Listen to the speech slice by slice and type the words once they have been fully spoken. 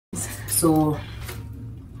So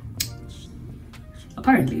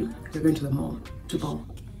apparently we're going to the mall to ball.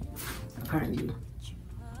 Apparently,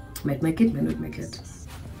 might make it, might not make it.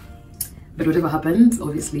 But whatever happens,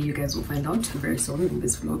 obviously you guys will find out very soon in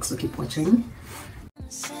this vlog. So keep watching.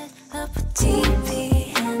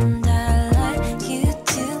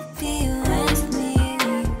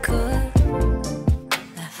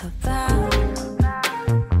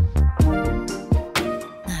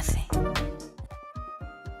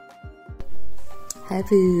 Hi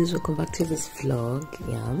please, welcome back to this vlog.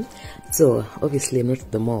 Yeah, so obviously I'm not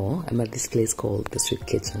at the mall. I'm at this place called the Street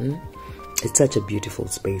Kitchen. It's such a beautiful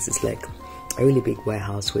space. It's like a really big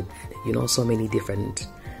warehouse with, you know, so many different,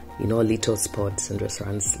 you know, little spots and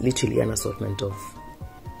restaurants. Literally an assortment of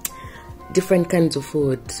different kinds of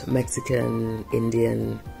food: Mexican,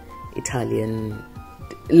 Indian, Italian,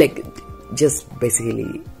 like just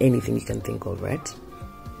basically anything you can think of, right?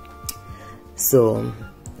 So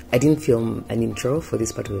I didn't film an intro for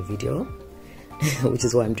this part of the video, which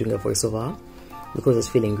is why I'm doing a voiceover, because I was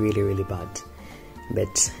feeling really bad.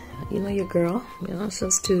 But you know, your girl, you know,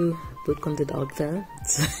 just to put content out there.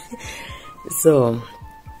 So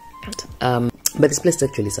but this place is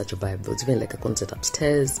actually such a vibe. There was even like a concert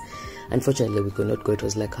upstairs. Unfortunately we could not go. It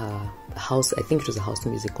was like a house, I think it was a house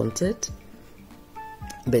music concert.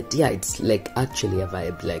 But yeah, it's like actually a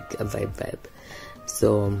vibe, like a vibe.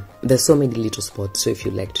 So there's so many little spots. So if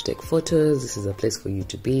you like to take photos, this is a place for you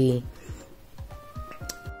to be.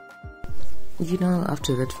 You know,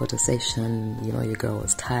 after that photo session, you know, your girl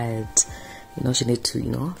was tired. You know, she needed to, you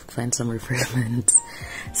know, find some refreshments.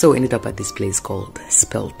 So we ended up at this place called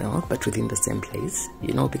Spelled Milk, but within the same place,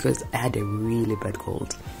 you know, because I had a really bad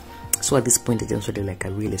cold. So at this point, I just wanted like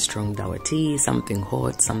a really strong dawa tea, something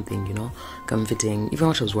hot, something, you know, comforting. Even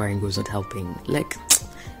what I was wearing was not helping. Like,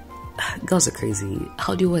 girls are crazy.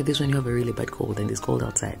 How do you wear this when you have a really bad cold and it's cold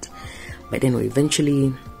outside? But anyway,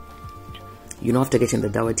 eventually, you know, after getting the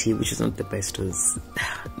dawa tea, which was not the best, was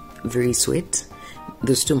very sweet.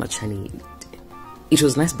 There's too much honey. It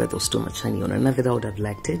was nice, but there was too much honey. On another day, I would have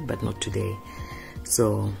liked it, but not today.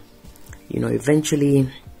 So, you know, eventually,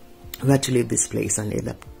 we had to leave this place and end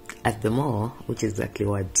up at the mall, which is exactly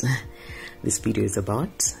what this video is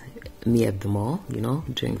about. Me at the mall, you know,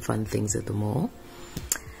 doing fun things at the mall.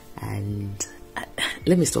 And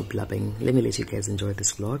let me stop blabbing. Let me let you guys enjoy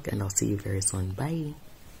this vlog, and I'll see you very soon. Bye.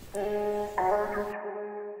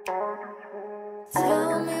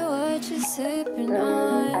 Tell me what you're sipping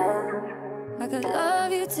on. I could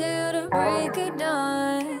love you till the break of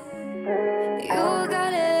dawn. You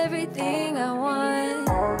got everything I want.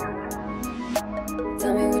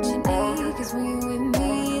 Tell me what you need, cause when you with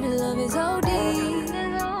me, the love is OD.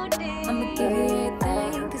 I'ma give you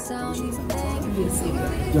everything, cause I don't even think.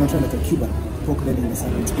 You want to try like a Cuban pork belly in the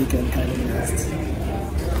sandwich, bacon, kind of nasty.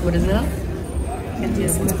 What is that?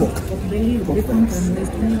 It's pork.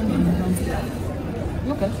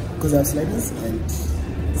 Okay. Because I have sliders and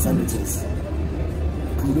sandwiches.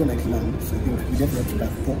 Because we don't like lamb, so I think we definitely have to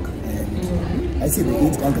have pork. And I say the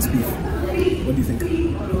aged Angus beef. What do you think?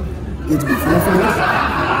 Aged beef.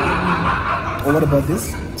 Or what about this?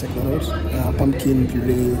 Check that out. Pumpkin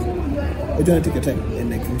puree. Or do you want to take your time and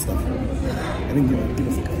like food stuff? I think you want to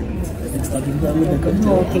give us a couple minutes. I think start with the cocktail.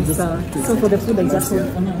 Oh, okay, so for the food, I just hold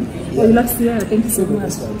for now. Yeah. Oh, you love Sierra? Thank you so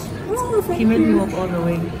much. Oh, He made me walk all the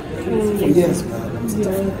way. Oh, yes,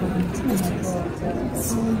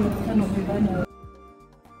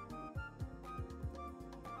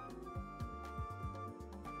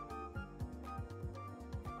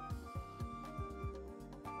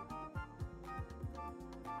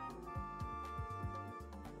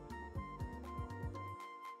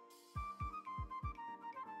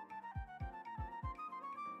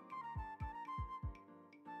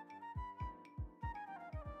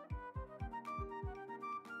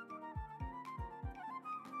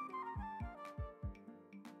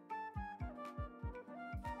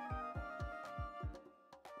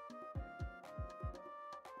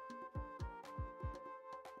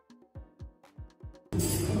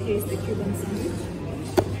 Here's the Cuban sandwich.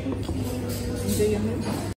 Enjoy your meal.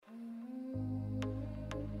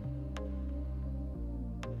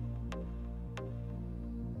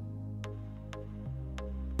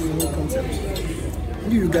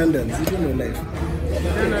 You Ugandans, you don't know life. You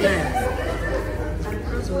don't know life.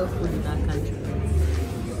 There's well food in that country.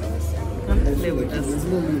 Come to play with us. There's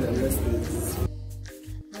no meal unless there's...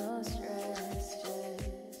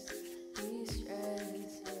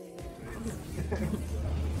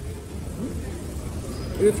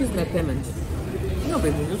 You refuse my payment. No,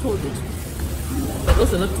 baby, just hold it. But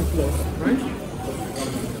also not too close, right?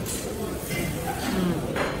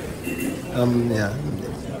 Yeah.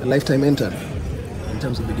 a lifetime intern in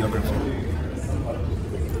terms of videography.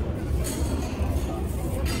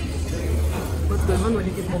 What's going on when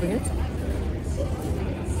you keep moving it?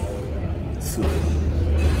 So,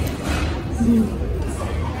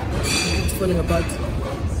 It's falling apart.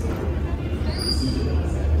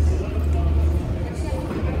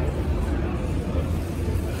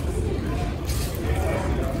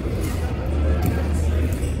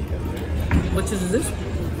 What cheese is this?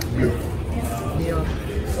 blue.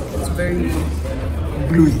 Yeah, it's very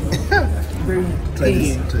Bluey. very Try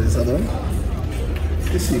pale. this other one.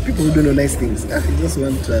 You see, people who don't know nice things. You just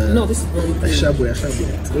want No, this is very a pale. shabu.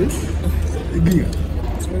 It's good. Give.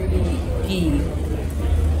 It's very pale.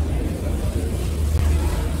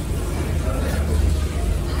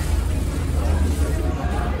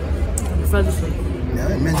 I prefer this one. Yeah,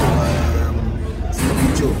 I meant sloppy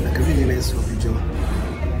Joe, like a really nice sloppy Joe.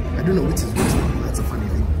 I don't know which is which. That's a funny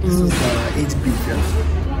thing. This is the aged beef,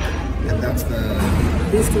 yeah. And that's the.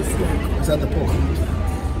 This tastes like. Is that the pork?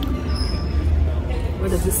 What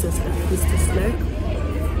does this taste like? This tastes like.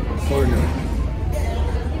 Foreigner.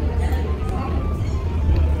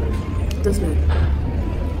 It tastes like.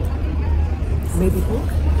 Maybe pork?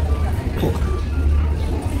 Pork.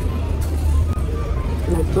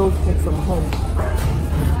 Like dog pork from home.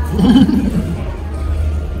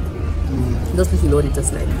 Just if you know what it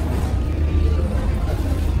tastes like.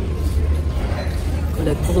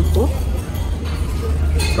 Like pulled pork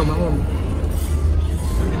from home.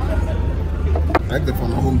 I like the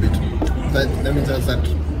from home bit. That means that's that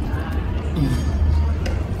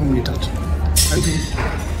homely touch.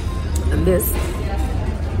 And this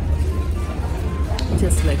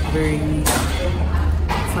just like very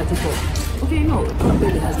fatty pork. Okay, no, it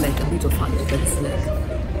really has like a bit of fat, but it's like,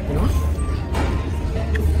 you know?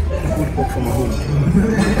 Good pork from home.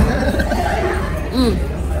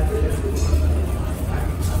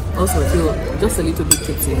 Also, I feel just a little bit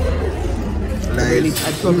tipsy. Really,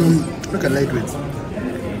 I probably. Look at lightweights.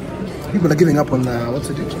 People are giving up on what's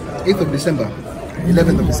the date? 8th of December.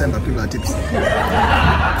 11th of December, people are tipsy.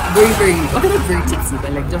 Very, very, okay, not very tipsy,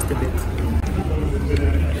 but like just a bit.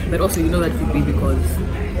 But also, you know that could be because,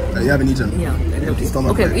 You haven't eaten? yeah, I don't eat.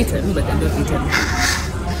 Stomach Okay, I've pain. eaten, but I don't eaten.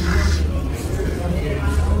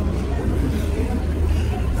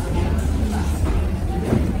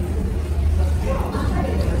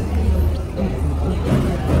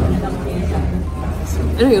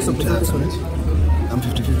 I know you're supposed to this one. I'm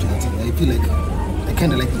 50-50. I feel like I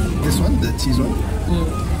kind of like this one, the cheese one.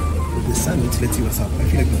 With the sandwich, let's see what's up. I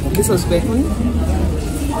feel like the This was bacon,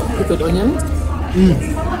 pickled onions.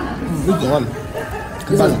 Look the one.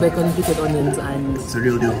 This was bacon, pickled onions, and It's a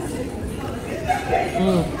real deal.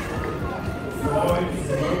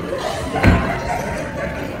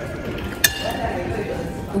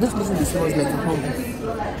 this basically smells like a home.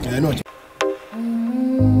 Yeah, I know what you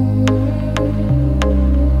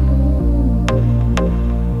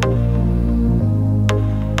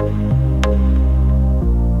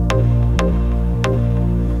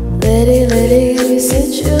Litty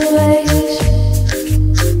situation.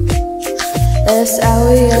 That's how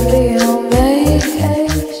we are being on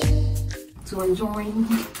vacation. So enjoying.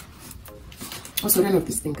 Also, none of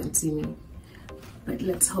this thing can see me, but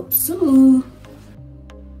let's hope so.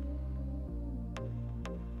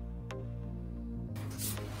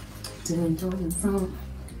 To enjoy the song,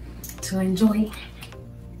 to enjoy.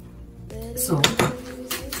 So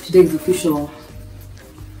today is official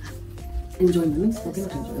enjoyment. I did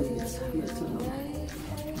not enjoy this,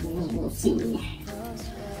 but we'll see.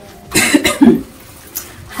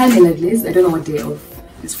 Hi my lovelies, I don't know what day of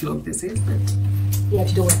this vlog this is, but yeah,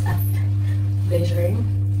 to do with leisuring,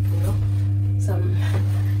 you know, some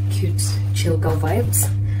cute chill girl vibes,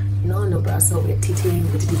 you know, no bra, so we're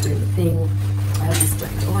tittying, the titty's doing the thing. I have this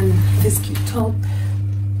jacket on, this cute top.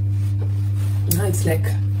 You know, it's like,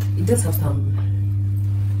 it does have some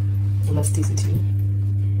elasticity,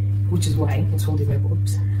 which is why it's holding my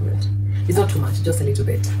boobs, but it's not too much, just a little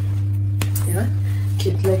bit. Yeah,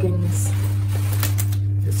 cute leggings,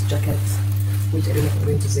 this jacket, which I don't know if I'm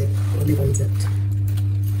going to zip or leave unzipped.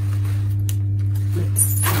 Let's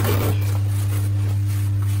see.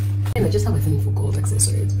 And I just have a thing for gold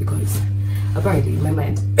accessories because apparently in my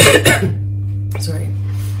mind, sorry,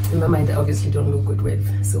 in my mind I obviously don't look good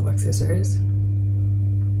with silver accessories.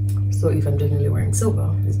 So if I'm generally wearing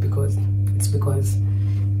silver, it's because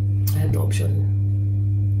I had the option.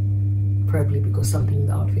 Probably because something in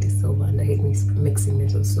the outfit is silver and I hate mixing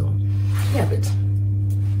metals. So yeah, but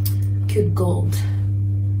cute gold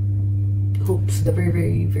hoops, they're very,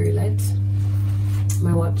 very, very light.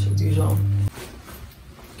 My watch as usual.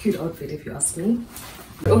 Cute outfit if you ask me.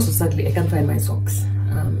 But also sadly I can't find my socks.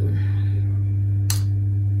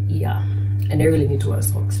 and I really need to wear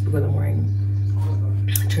socks because I'm wearing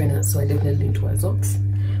trainers, so I definitely need to wear socks.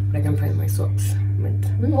 But I can't find my socks. But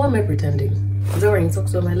why am I pretending? Was I wearing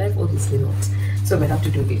socks all my life? Obviously not. So I might have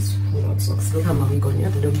to do this without socks. Look how my wig on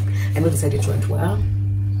here. I'm not decided what to wear,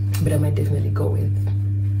 but I might definitely go with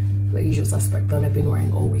the usual suspect that I've been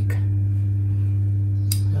wearing all week.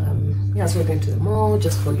 Yeah, so we're going to the mall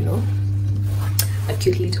just for, you know, a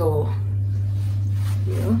cute little,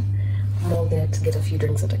 you know, mall there to get a few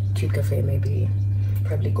drinks at a cute cafe, maybe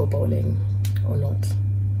probably go bowling or not.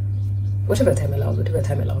 Whatever time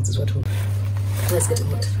allows is what we'll. Let's get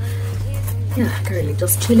in it. Yeah, currently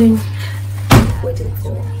just chilling, waiting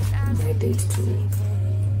for my date to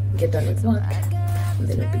get done with work, and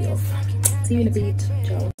then I'll be off. See you in a bit.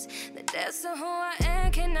 Ciao. That's who I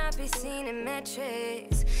am, cannot be seen in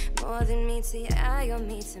metrics. More than meets the eye or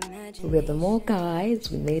meets imagination. We're at the mall,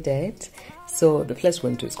 guys. We made it. So the place we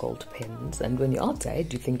went to is called Pins, and when you're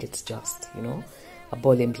outside, you think it's just, you know, a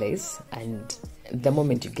bowling place, and the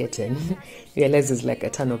moment you get in, you realize there's like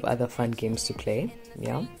a ton of other fun games to play.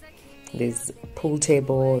 Yeah, there's pool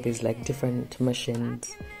table, there's like different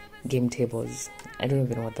machines, game tables. I don't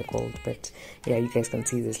even know what they're called, but yeah, you guys can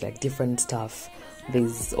see there's like different stuff.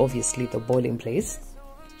 There's obviously the bowling place,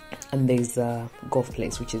 and there's a golf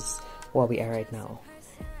place, which is where we are right now.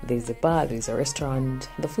 There's a bar, there's a restaurant.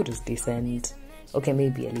 The food is decent. Okay,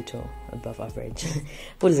 maybe a little above average.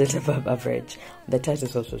 Food is a little above average. The tartar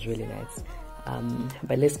sauce was really nice.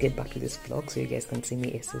 But let's get back to this vlog so you guys can see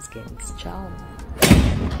me ace these games. Ciao.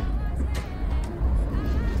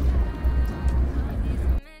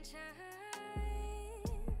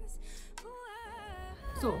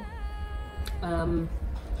 So,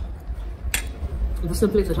 the same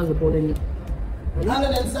place that has a bowling.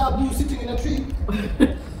 Alan and Sabu sitting in a tree.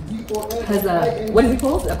 Has a, what is it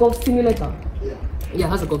called? A golf simulator. Yeah. Yeah, it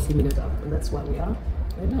has a golf simulator, and that's why we are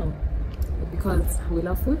right now. Because we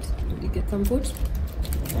love food, we get some food,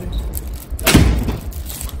 and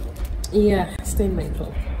yeah, stay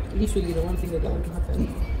mindful. Literally, the one thing that I want to happen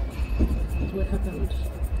is what happened.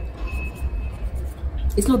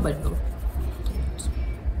 It's not bad though.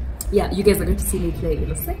 Yeah, you guys are going to see me play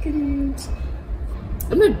in a second.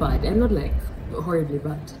 I'm not bad. I'm not like horribly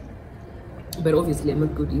bad, but obviously I'm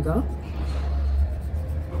not good either.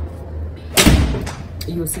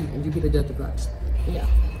 You'll see, and you'll be the judge of that. Yeah.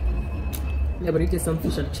 Yeah, but it is some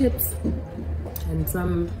fish and chips and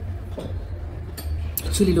some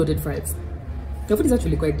chili loaded fries. The food is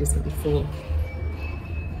actually quite decent for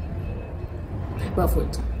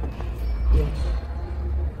food. Yeah.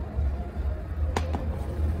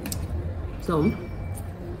 So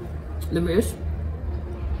let me finish.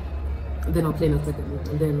 Then I'll play in a second,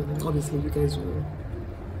 and then obviously you guys will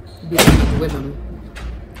be able to wear them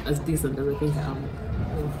as decent as I think I am.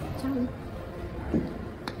 Ciao.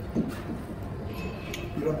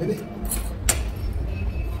 You're up, baby.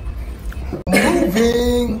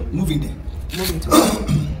 Moving day. Moving to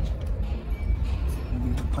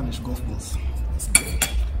punish golf balls.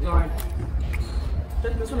 Alright.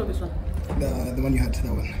 This one or this one? The one you had,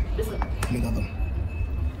 that one. This one. No, the other one.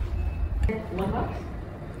 1 half?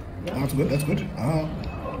 Yeah. That's good, that's good.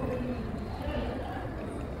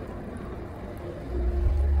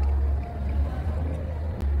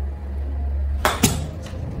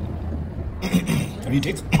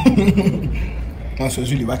 Retake. Oh, so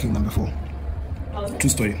it's really whacking number 4. True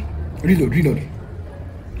story. Reload.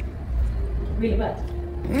 Really bad?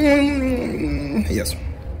 Yes.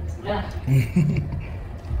 Yeah.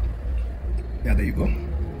 Yeah, there you go.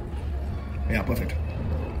 Yeah, perfect.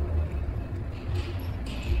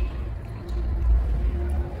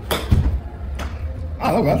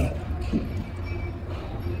 Ah, not bad.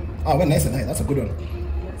 Ah, well, nice and high. That's a good one.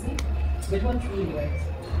 Which one truly works?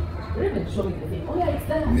 They didn't even show me the thing. Oh yeah, it's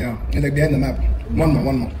there. Yeah, and like behind the map.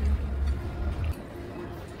 One more.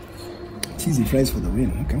 Cheesy fries for the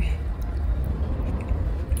win. Okay.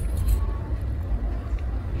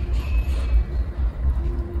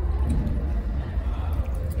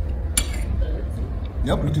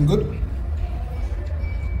 Yep, looking good.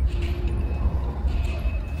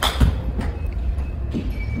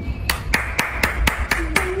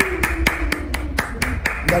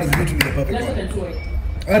 That is literally the perfect one.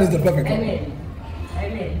 That is the perfect one. I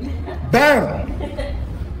mean. Bam!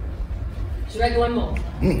 Should I do one more?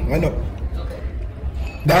 Why not? Okay.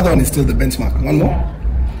 The other one is still the benchmark. One more?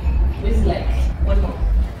 Yeah. This is like one more.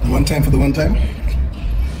 One time for the one time.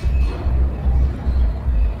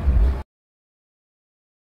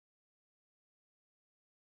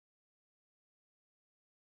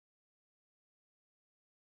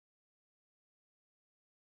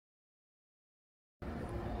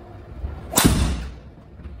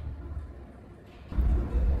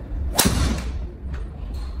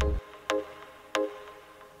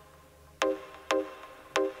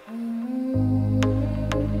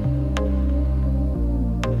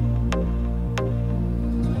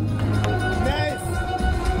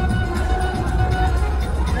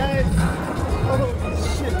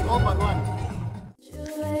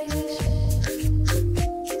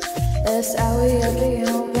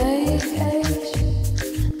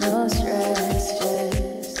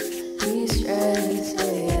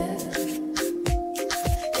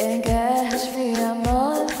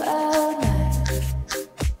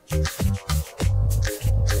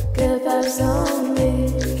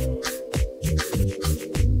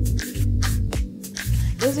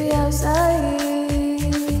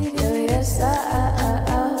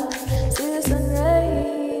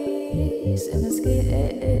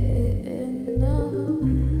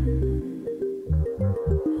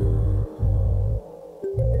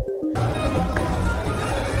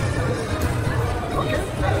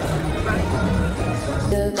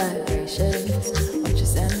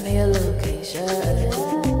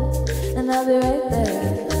 I'll be right there.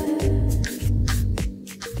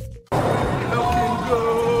 Looking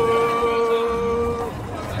good.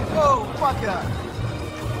 Oh, fuck yeah.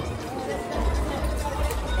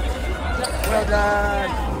 Well done.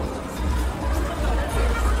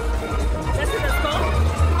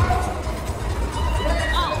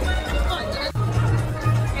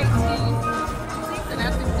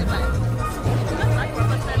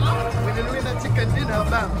 Chicken dinner,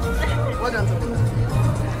 bam. What else?